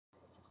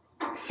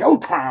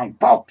Showtime,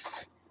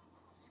 folks.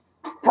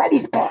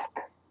 Freddy's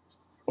back,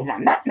 and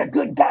I'm not in a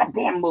good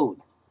goddamn mood.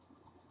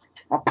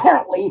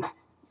 Apparently,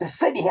 the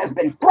city has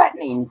been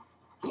threatening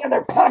the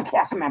other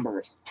podcast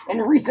members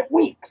in recent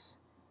weeks.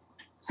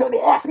 So they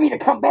asked me to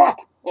come back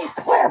and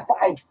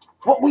clarify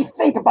what we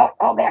think about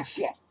all that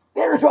shit.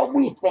 There's what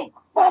we think.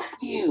 Fuck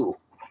you.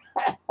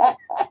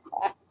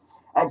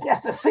 I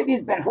guess the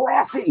city's been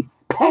harassing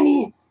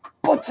Penny,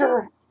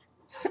 Butcher,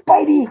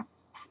 Spidey.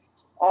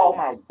 Oh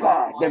my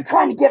god, they're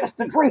trying to get us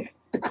to drink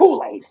the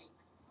Kool-Aid.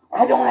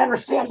 I don't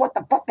understand what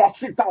the fuck that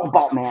shit's all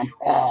about, man.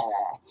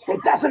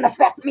 It doesn't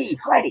affect me,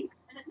 Freddy.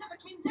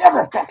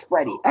 Never affects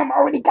Freddy. I'm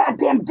already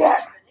goddamn dead.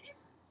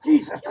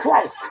 Jesus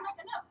Christ.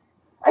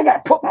 I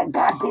gotta put my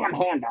goddamn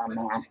hand on,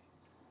 man.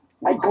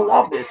 My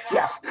glove is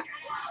just...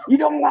 You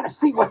don't want to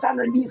see what's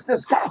underneath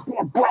this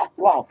goddamn black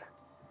glove.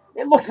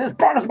 It looks as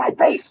bad as my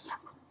face.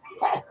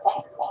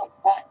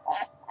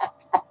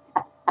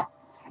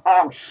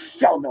 I'll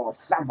show those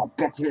son of a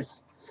bitches.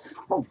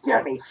 How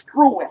dare they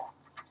screw with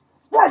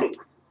Freddy.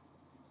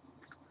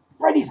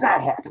 Freddy's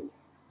not happy.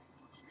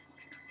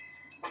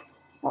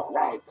 All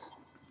right.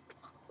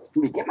 Let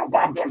me get my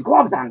goddamn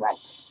gloves on right.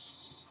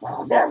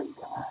 Oh, there we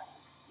go.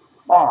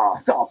 Oh,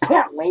 so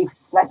apparently,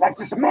 like I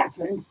just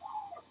mentioned,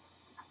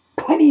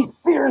 Penny's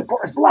fearing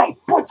for his life.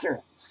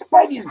 Butcher.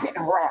 Spidey's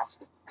getting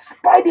harassed.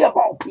 Spidey of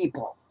all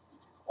people.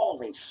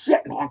 Holy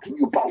shit, man. Can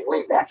you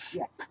believe that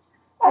shit?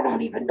 I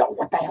don't even know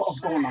what the hell's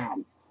going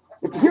on.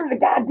 If you hear the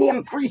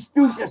goddamn Three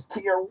Stooges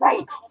to your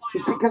right,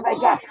 it's because I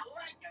got...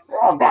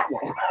 Oh, that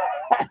way.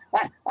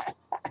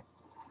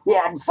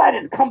 Yeah, I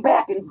decided to come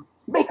back and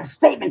make a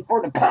statement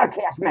for the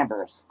podcast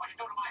members.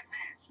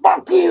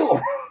 Fuck you!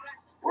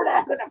 We're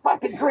not gonna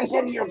fucking drink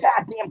any of your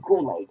goddamn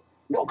Kool-Aid.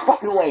 No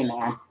fucking way,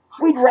 man.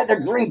 We'd rather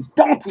drink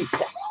donkey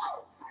piss.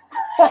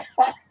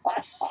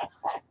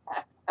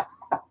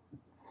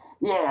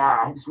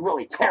 Yeah, it's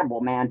really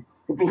terrible, man.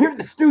 If you hear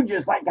the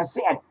Stooges, like I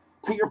said,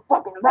 to your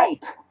fucking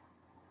right.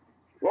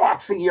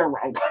 Actually, you're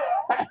right.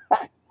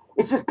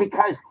 It's just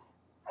because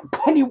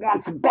Penny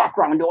wants some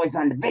background noise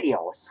on the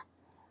videos.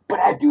 But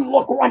I do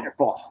look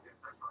wonderful.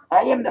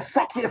 I am the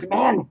sexiest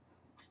man.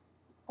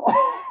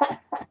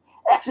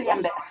 Actually,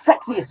 I'm the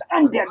sexiest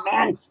undead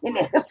man in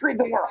the history of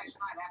the world.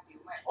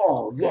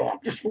 Oh, yeah,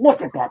 just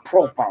look at that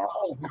profile.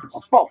 Oh, look at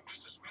the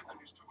folks.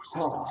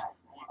 Oh,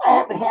 I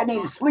haven't had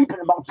any sleep in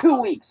about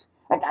 2 weeks.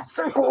 I got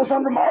circles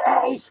under my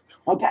eyes.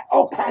 I got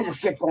all kinds of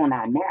shit going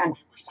on, man.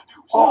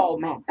 Oh,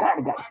 man,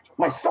 God,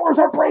 my sores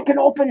are breaking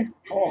open.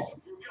 Oh,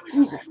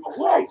 Jesus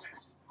Christ.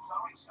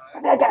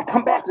 I gotta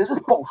come back to this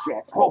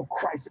bullshit. Oh,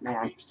 Christ,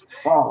 man.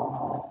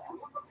 Oh.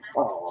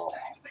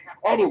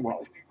 Anyway,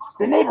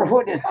 the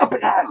neighborhood is up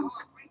in arms.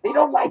 They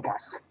don't like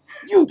us.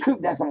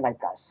 YouTube doesn't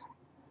like us.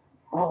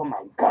 Oh,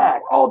 my God.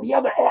 All the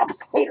other apps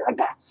hate our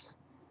guts.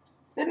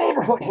 The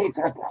neighborhood hates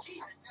our guts.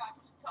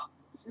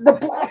 The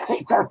block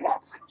hates our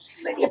guts.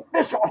 City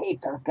official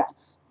hates our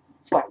guts.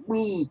 But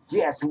we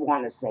just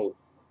want to say,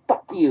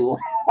 fuck you.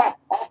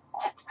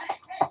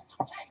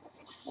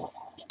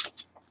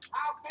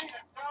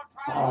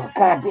 Oh,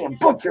 goddamn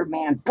Butcher,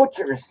 man.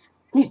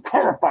 He's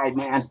terrified,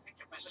 man.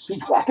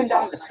 He's walking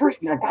down the street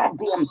and they're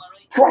goddamn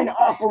trying to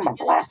offer him a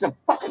glass of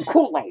fucking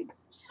Kool-Aid.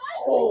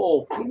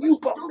 Oh, can you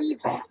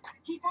believe that?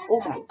 Oh,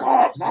 my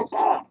God, my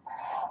God.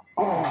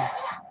 Oh,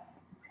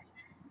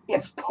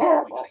 it's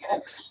terrible,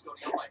 folks.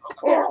 Just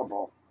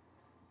terrible.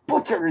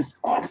 Butcher is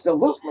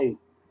absolutely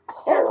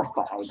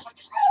terrified.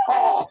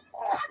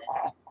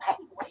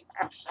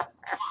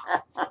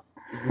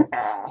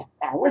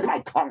 Where's my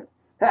tongue?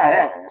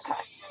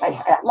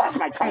 I lost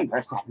my tongue for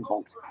a second,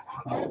 folks.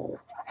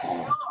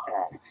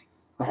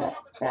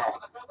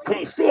 Can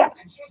you see it?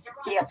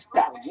 It's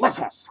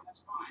delicious.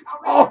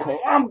 Okay,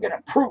 I'm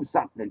gonna prove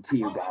something to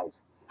you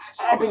guys.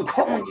 I've been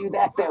telling you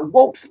that the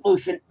woke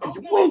solution is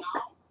weak.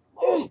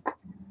 Weak.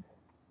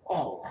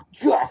 Oh,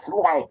 just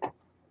like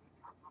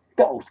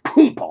those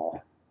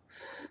people.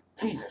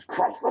 Jesus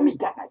Christ, let me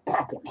get my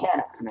goddamn head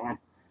off, man.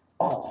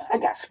 Oh, I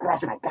gotta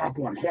scratch my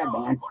goddamn head,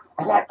 man.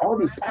 I got all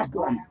these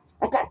goddamn...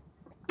 I got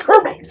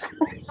termites.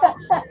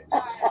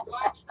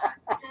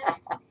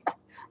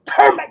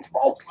 Termites,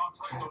 folks.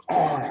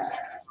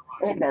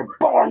 And they're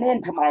boring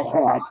into my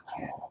head.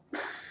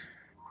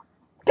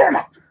 Damn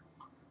it.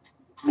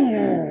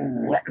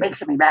 That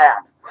makes me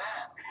mad.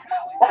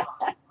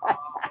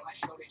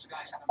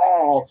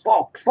 Oh,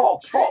 folks.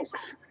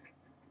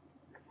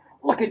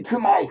 Look into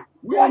my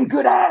one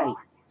good eye.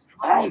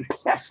 I'm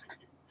pissed.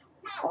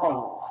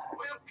 Oh,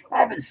 I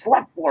haven't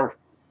slept for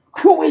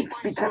 2 weeks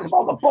because of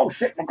all the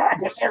bullshit in the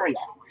goddamn area.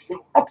 In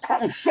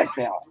uptown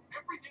shitville.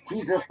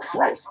 Jesus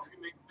Christ.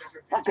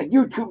 Fucking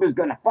YouTube is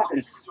gonna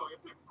fucking...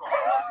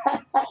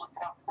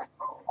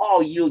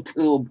 Oh,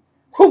 YouTube.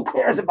 Who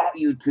cares about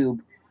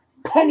YouTube?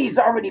 Penny's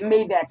already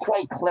made that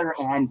quite clear,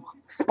 and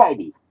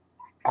Spidey.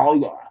 Oh,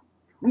 yeah.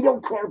 We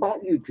don't care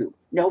about YouTube.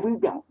 No, we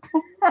don't.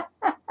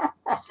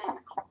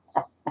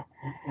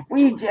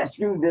 We just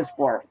do this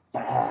for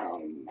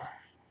fun.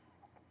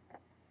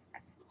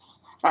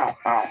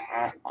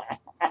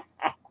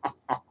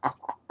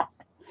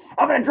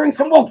 I'm gonna drink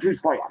some woke juice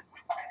for you,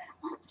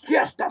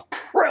 just to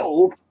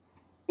prove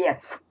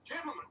it's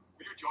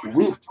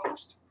weak.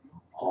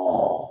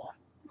 Oh.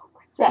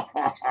 If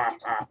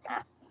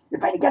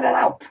I can get it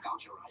out,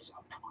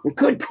 it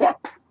could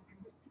tip.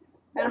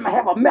 Then I'm gonna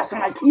have a mess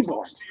on my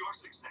keyboard.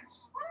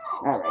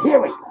 All right,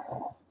 here we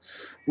go.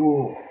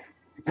 Ooh,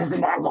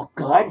 doesn't that look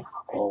good?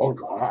 Oh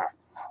yeah.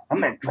 I'm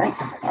gonna drink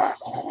some of that.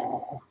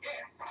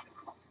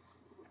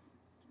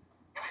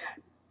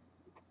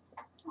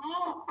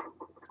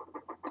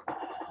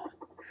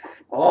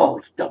 Oh,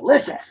 it's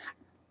delicious.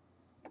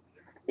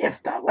 It's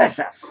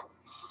delicious.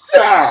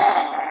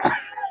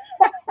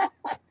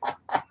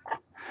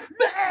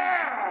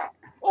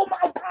 Oh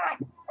my God!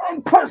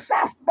 I'm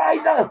possessed by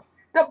the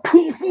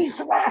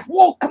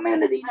PC/woke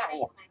community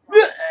now.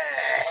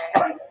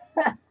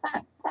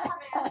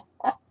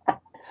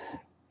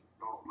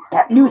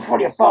 Got news for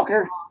you,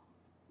 fucker.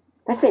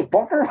 Did I say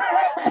fucker?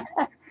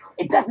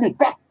 It doesn't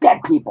affect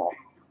dead people.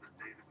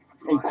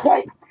 And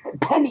quite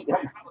Penny.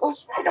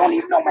 I don't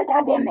even know my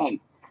goddamn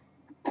name.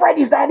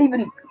 Freddy's not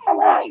even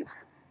alive.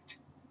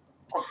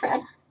 Oh,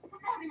 God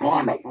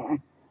damn it,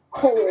 man.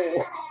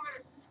 Oh,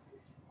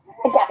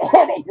 I got a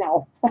headache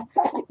now. A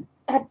fucking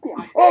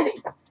goddamn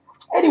headache.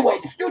 Anyway,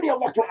 the studio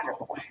looks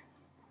wonderful.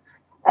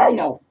 I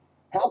know.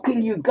 How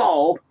can you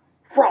go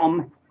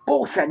from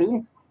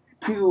bullshitting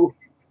to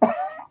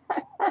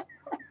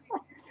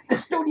the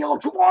studio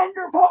looks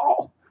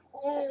wonderful?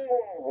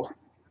 Oh,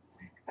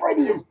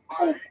 Freddy is.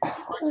 Oh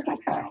my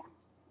God.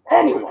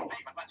 Anyway,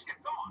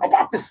 I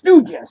got the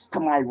Stooges to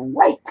my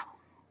right.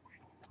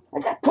 I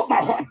got to put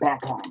my hat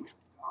back on.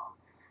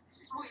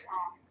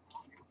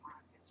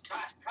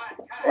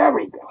 There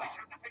we go.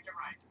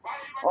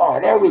 Oh,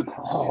 there we go.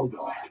 Oh,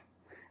 yeah.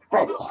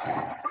 Freddy.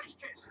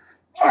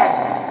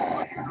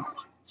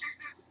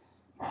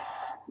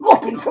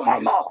 Look into my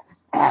mouth.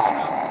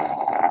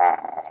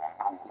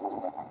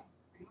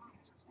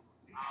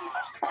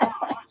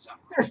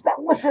 There's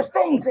delicious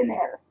things in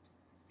there.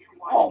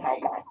 Oh, my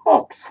God,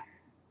 folks.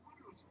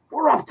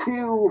 We're up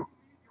to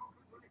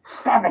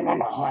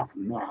 7.5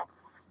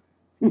 minutes.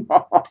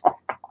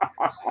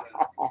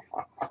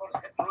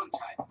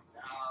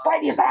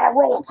 Freddy's on a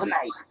roll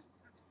tonight.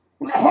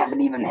 And I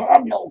haven't even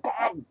had no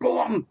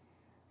goddamn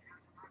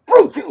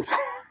fruit juice.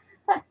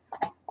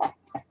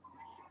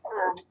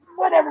 Or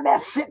whatever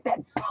that shit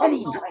that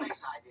Penny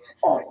drinks.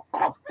 Oh,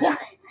 God damn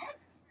it.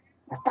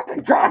 My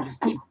fucking jaw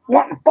just keeps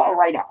wanting to fall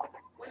right off.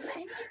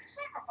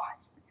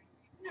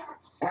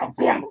 God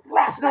damn it.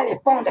 Last night I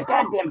found a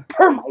goddamn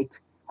termite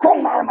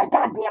crawling out of my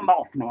goddamn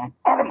mouth, man.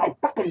 Out of my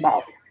fucking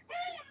mouth.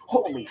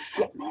 Holy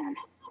shit, man.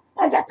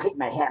 I gotta take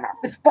my hand off.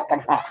 It's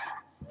fucking hot.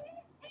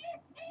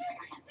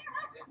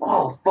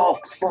 Oh,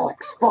 folks.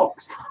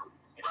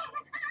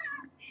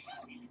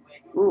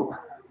 Ooh.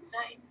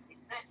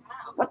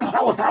 What the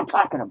hell was I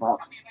talking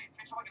about?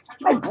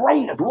 My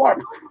brain is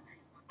warped.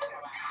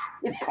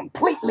 It's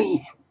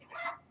completely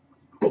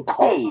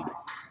decayed.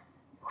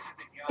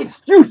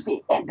 It's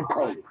juicy and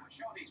decayed.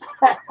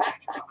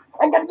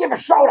 I gotta give a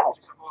shout out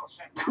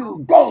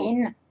to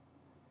Dane,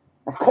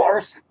 of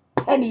course,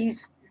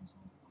 Penny's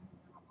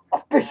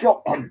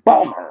official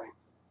embalmer,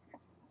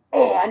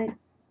 and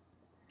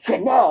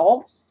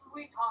Janelle,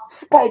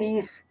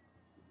 Spidey's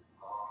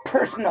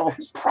personal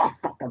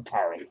press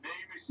secretary.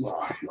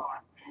 Yeah,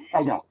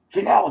 I know.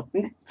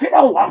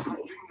 Janelle loves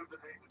me.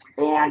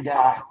 And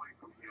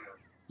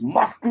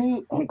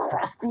Musty and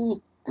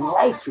Krusty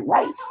Rice.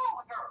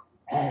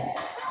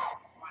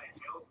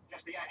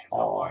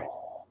 Oh,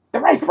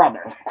 the Rice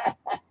Brothers.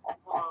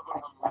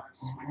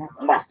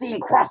 Musty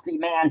and Krusty,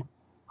 man.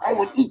 I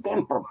would eat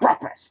them for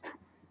breakfast.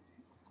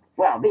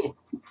 Well,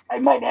 I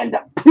might end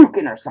up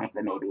puking or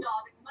something, maybe.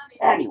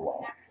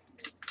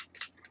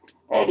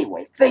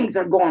 Anyway, things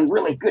are going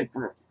really good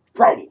for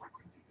Freddy.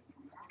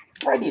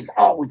 Freddy's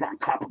always on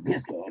top of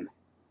his game.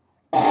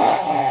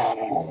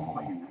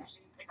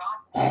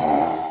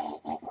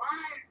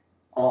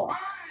 Oh,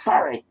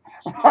 sorry.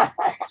 A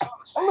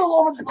little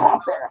over the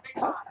top there.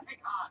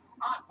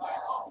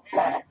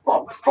 God,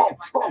 folks.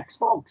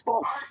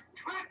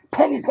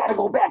 Penny's got to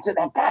go back to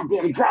that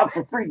goddamn job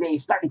for 3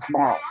 days starting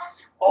tomorrow.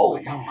 Oh,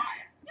 man.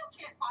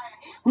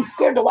 He's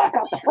scared to walk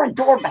out the front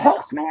door of the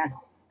house, man.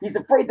 He's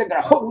afraid they're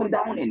going to hold him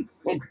down and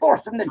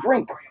force him to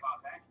drink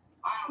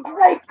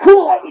great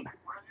KOOL-AID.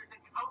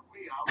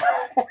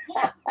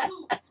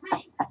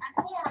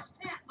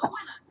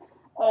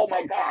 Oh,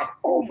 my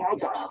God.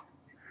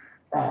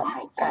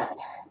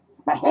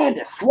 My hand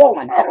is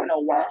swollen. I don't know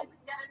why.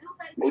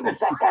 Maybe it's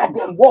that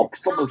goddamn woke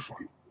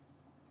solution.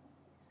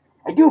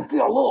 I do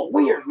feel a little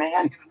weird,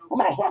 man. I'm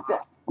gonna have to.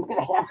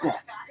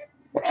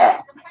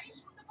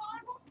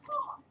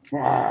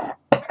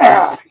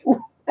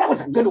 Ooh, that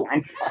was a good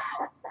one.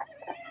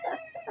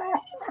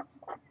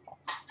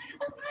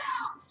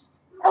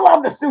 I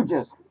love the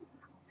Stooges.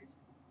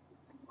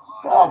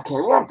 Okay,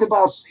 we're up to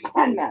about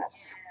 10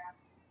 minutes.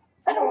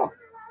 I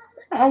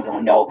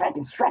don't know if I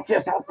can stretch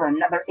this out for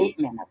another 8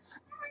 minutes.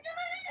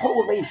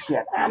 Holy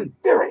shit, I'm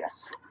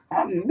furious.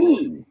 I'm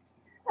mean.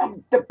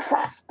 I'm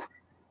depressed.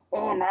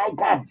 and I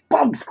got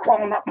bugs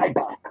crawling up my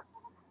back.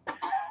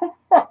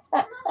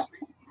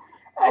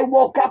 I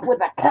woke up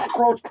with a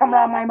cockroach coming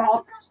out of my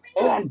mouth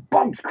and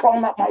bugs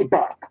crawling up my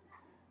back.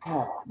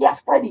 Oh,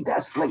 yes, Freddy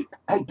does sleep.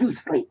 I do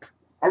sleep.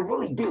 I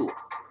really do.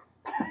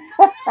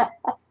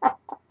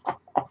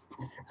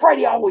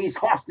 Freddy always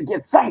has to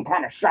get some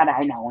kind of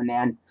shut-eye now and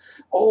then.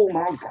 Oh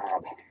my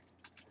God.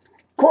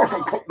 Of course,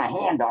 I take my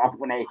hand off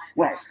when I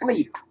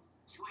sleep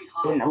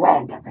in the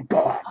land of the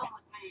dead.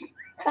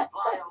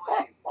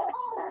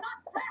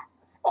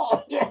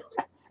 Oh yeah.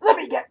 Let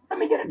me get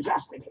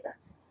adjusted here.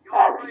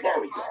 All right, there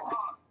we go.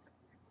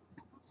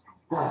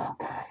 Oh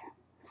God.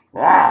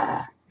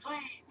 Ah,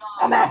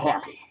 I'm not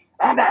happy.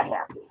 I'm not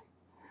happy.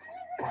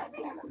 God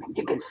damn it, man.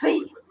 You can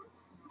see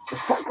the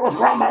circles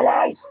around my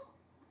eyes,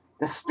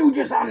 the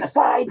stooges on the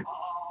side,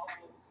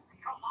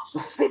 the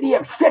city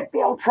of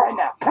Sheffield trying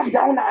to come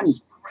down on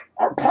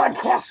our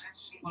podcast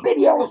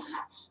videos.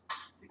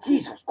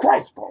 Jesus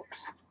Christ,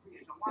 folks.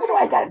 What do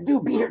I got to do?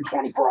 Be here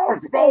 24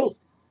 hours a day?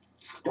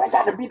 Do I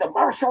got to be the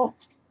marshal?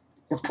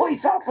 The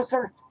police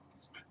officer?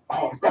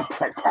 Oh, the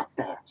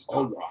protector.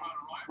 Oh,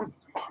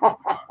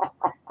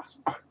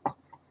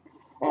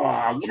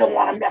 yeah. You don't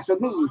want to mess with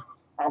me.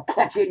 I'll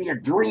catch you in your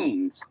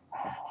dreams.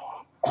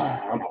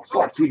 And I'll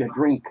force you to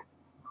drink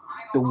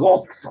the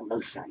woke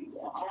solution.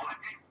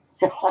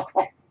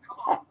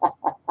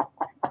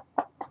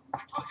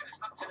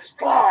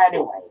 Well,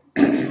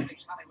 anyway.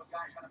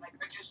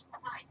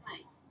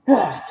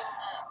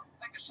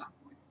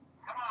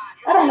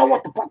 I don't know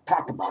what the fuck to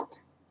talk about.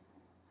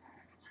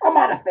 I'm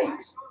out of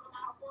things.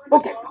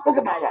 Look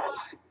at my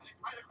eyes.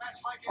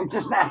 I'm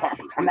just not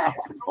happy. I'm not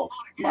happy, folks.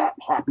 Not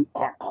happy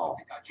at all.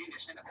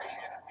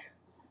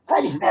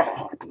 Freddy's never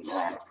happy,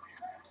 man.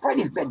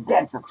 Freddy's been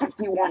dead for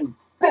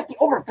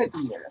over 50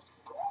 years.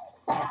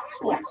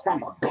 Damn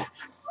son of a bitch.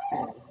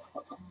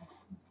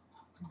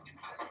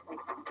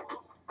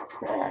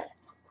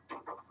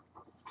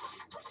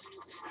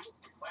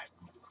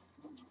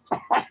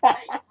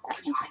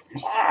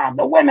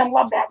 The women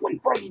love that when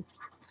Freddy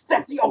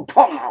sets the old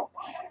tongue out.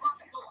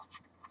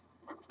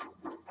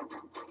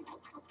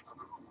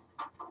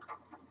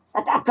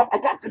 I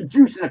got some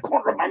juice in the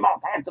corner of my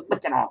mouth. I have to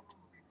lick it out.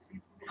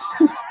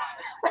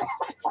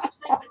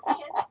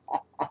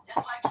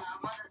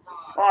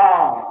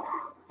 Oh,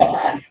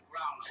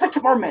 6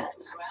 more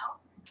minutes.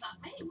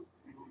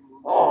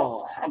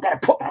 Oh, I gotta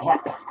put my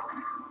hat back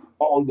on.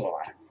 Oh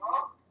yeah,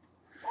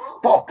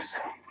 folks.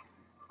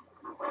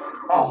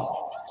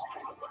 Oh,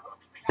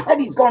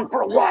 Petty's going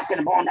for a walk in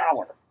about an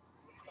hour.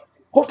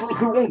 Hopefully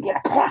he won't get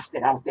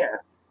accosted out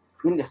there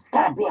in this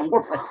goddamn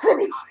worthless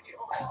city.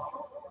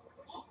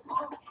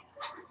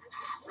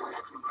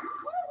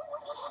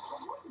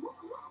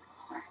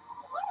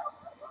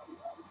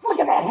 Look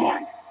at that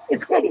hand.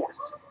 It's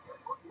hideous.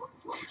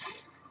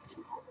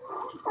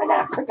 I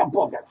gotta pick a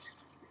booger.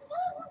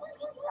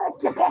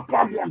 Get that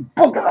goddamn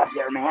booger up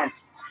there, man.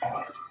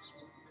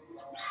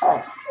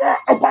 Oh, yeah,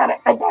 I got it.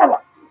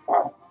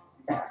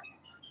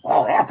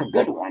 Oh, that's a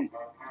good one.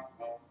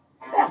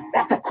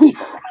 That's a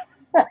keeper.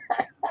 I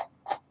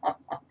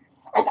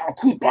gotta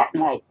keep that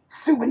in my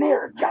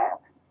souvenir jar.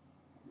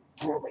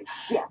 Holy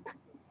shit.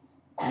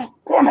 God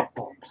damn it,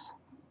 folks.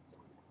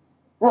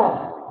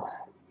 Oh,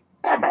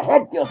 God, my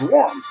head feels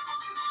warm.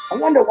 I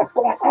wonder what's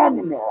going on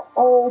in there.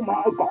 Oh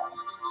my God.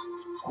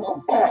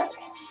 Oh God.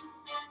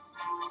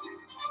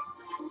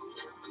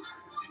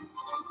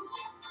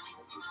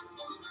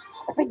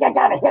 I think I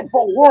got a head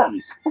full of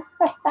worms.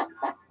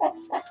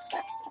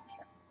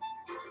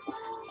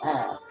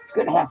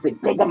 Gonna have to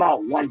dig them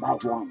out one by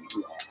one.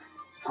 Yeah,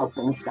 I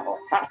think so.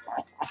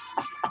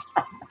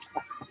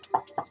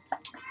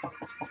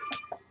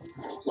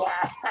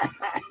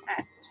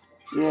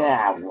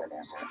 Yeah, whatever.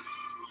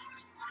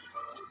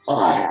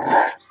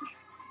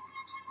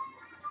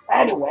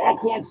 Anyway, I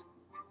can't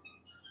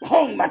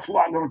hang much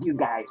longer with you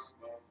guys.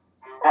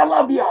 I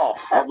love y'all.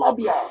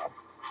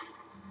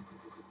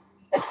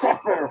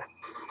 Except for,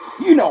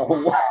 you know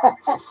who.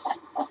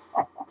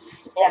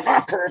 And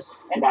that person,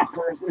 and that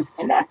person,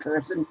 and that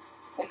person,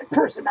 and the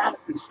person out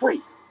in the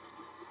street.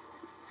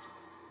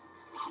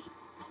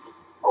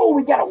 Oh,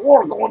 we got a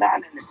war going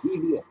on in the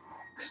TV.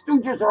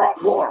 Stooges are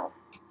at war.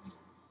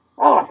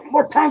 Oh,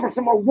 more time for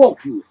some more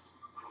woke juice.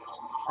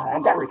 I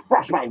gotta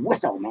refresh my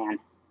whistle, man.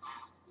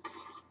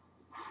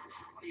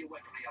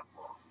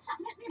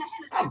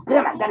 God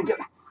damn it, I gotta get...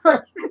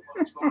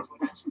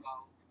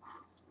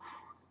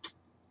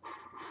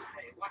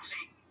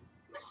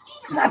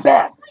 It's not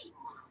bad.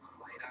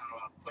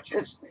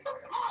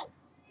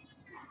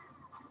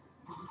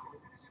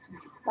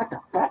 What the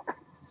fuck?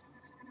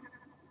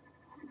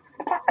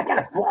 I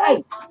gotta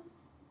fly.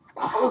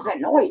 What was that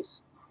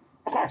noise?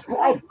 I gotta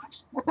fly.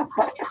 What the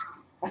fuck?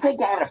 I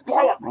think I gotta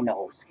fly up my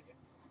nose.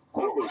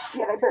 Holy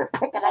shit, I better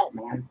pick it out,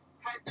 man.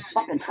 It's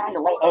fucking trying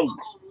to lay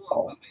eggs.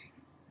 Oh.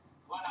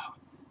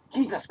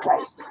 Jesus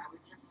Christ.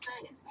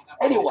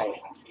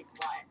 Anyway,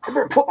 I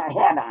better put my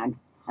hat on.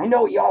 I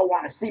know y'all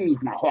want to see me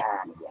with my hat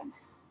on again.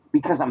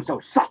 Because I'm so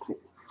sexy.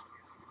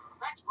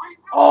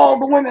 Oh,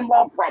 the women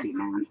love Freddy,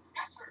 man.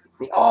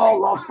 They all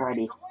love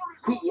Freddy.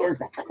 He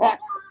is a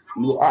cat's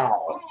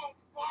meow.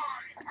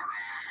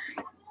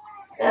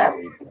 There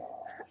we go.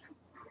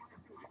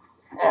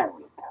 There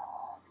we go.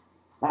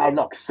 I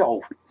look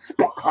so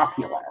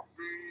spectacular.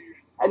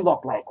 I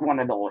look like one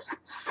of those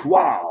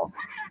suave,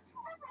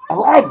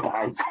 alive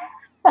guys.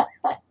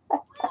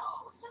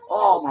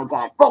 Oh my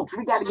God. Folks,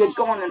 we got to get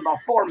going in about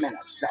 4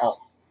 minutes. So,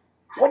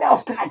 what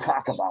else can I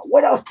talk about?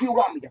 What else do you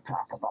want me to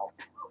talk about?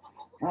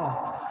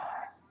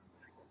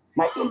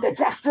 My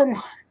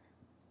indigestion?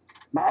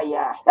 My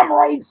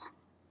hemorrhoids?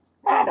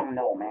 I don't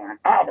know, man.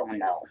 I don't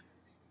know.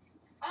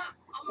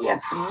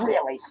 It's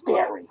really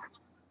scary.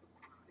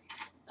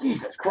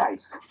 Jesus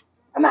Christ.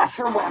 I'm not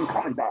sure when I'm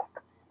coming back.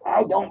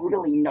 I don't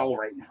really know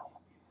right now.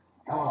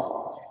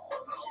 Oh.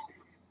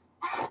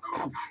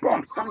 God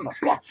damn son of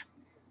a bitch.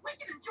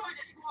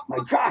 My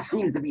jaw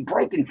seems to be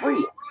breaking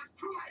free.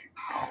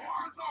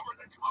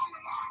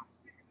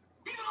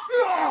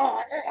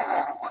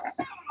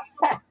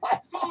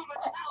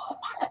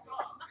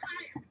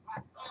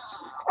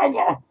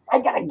 I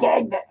got a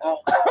gag that.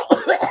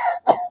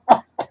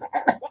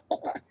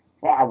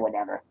 Yeah,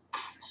 whatever.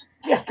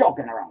 Just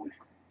joking around.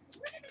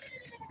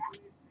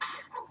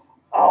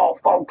 Oh,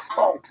 folks.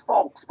 I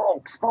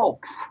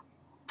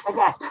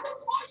got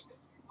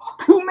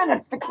 2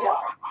 minutes to kill.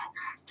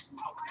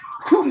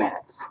 2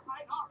 minutes.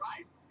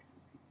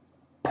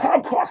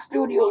 Podcast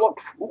studio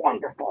looks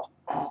wonderful.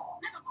 Oh,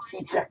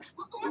 it's just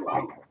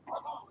wonderful.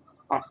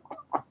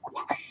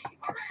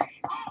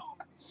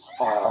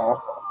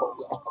 Oh.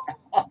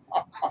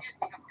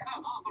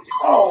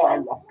 Oh, I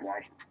look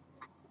good.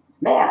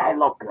 Man, I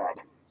look good.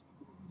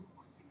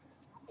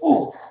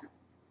 Ooh.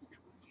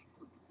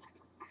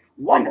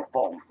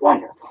 Wonderful.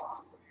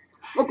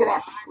 Look at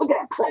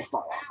that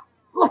profile.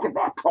 Look at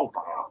that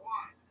profile.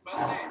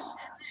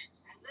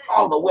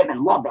 All the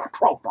women love that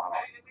profile.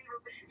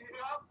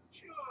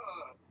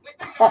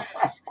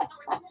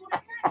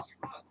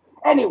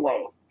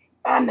 Anyway,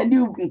 I'm the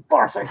new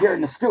enforcer here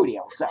in the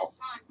studio, so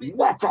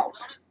watch out.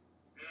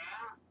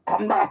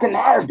 Come back in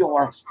our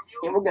door,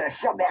 and we're gonna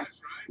shove that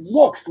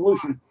woke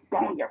solution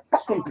down your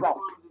fucking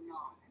throat.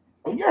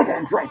 And you're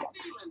gonna drink it.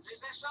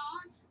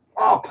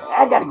 Okay,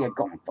 I gotta get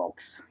going,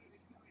 folks.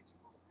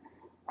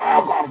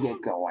 I gotta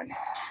get going.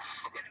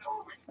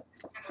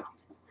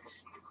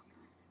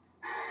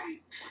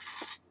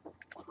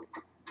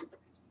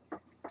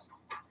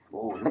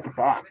 Oh, look at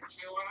that.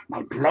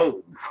 My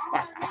blades.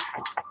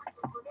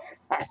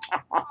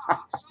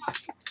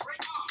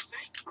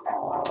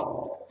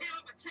 Oh.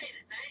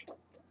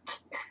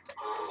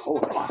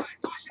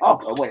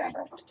 Okay,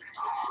 whatever.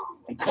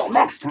 Until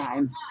next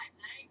time,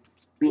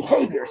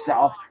 behave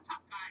yourself,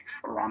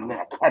 or I'm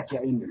gonna catch you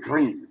in your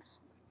dreams.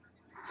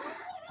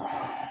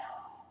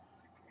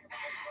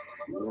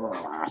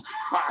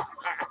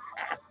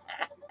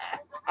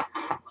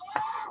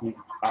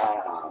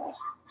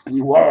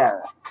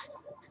 Beware.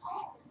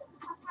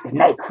 The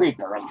night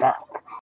creeper is back.